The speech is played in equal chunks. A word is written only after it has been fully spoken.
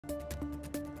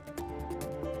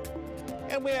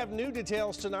And we have new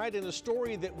details tonight in a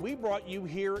story that we brought you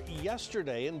here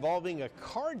yesterday involving a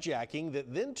carjacking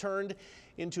that then turned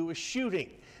into a shooting.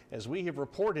 As we have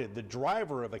reported, the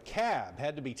driver of a cab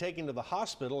had to be taken to the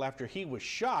hospital after he was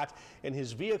shot and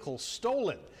his vehicle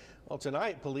stolen. Well,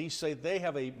 tonight, police say they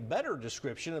have a better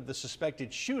description of the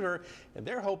suspected shooter, and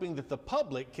they're hoping that the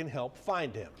public can help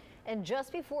find him. And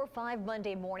just before 5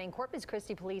 Monday morning, Corpus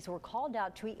Christi police were called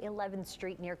out to 11th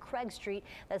Street near Craig Street.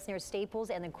 That's near Staples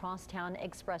and the Crosstown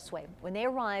Expressway. When they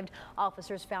arrived,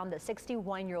 officers found the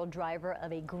 61-year-old driver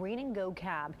of a Green and Go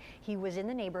cab. He was in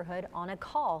the neighborhood on a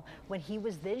call when he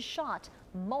was then shot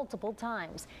multiple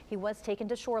times. He was taken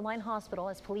to Shoreline Hospital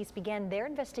as police began their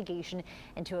investigation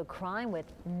into a crime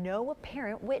with no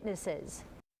apparent witnesses.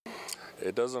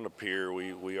 It doesn't appear.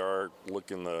 We are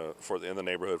looking in the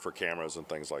neighborhood for cameras and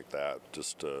things like that,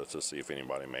 just to see if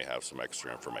anybody may have some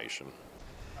extra information.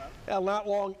 Now, not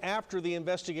long after the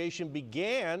investigation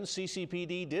began,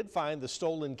 CCPD did find the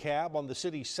stolen cab on the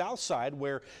city's south side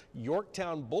where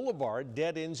Yorktown Boulevard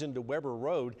dead ends into Weber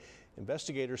Road.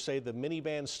 Investigators say the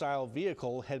minivan-style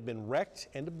vehicle had been wrecked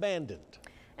and abandoned.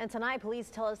 And tonight, police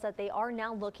tell us that they are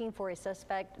now looking for a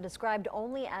suspect described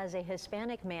only as a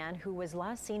Hispanic man who was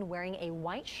last seen wearing a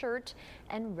white shirt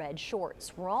and red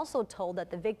shorts. We're also told that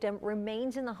the victim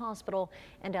remains in the hospital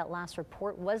and at last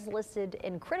report was listed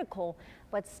in critical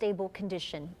but stable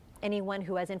condition. Anyone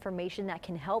who has information that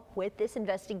can help with this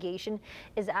investigation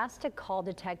is asked to call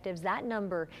detectives. That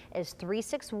number is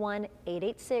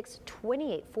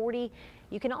 361-886-2840.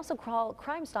 You can also call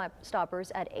Crime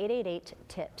Stoppers at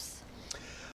 888-TIPS.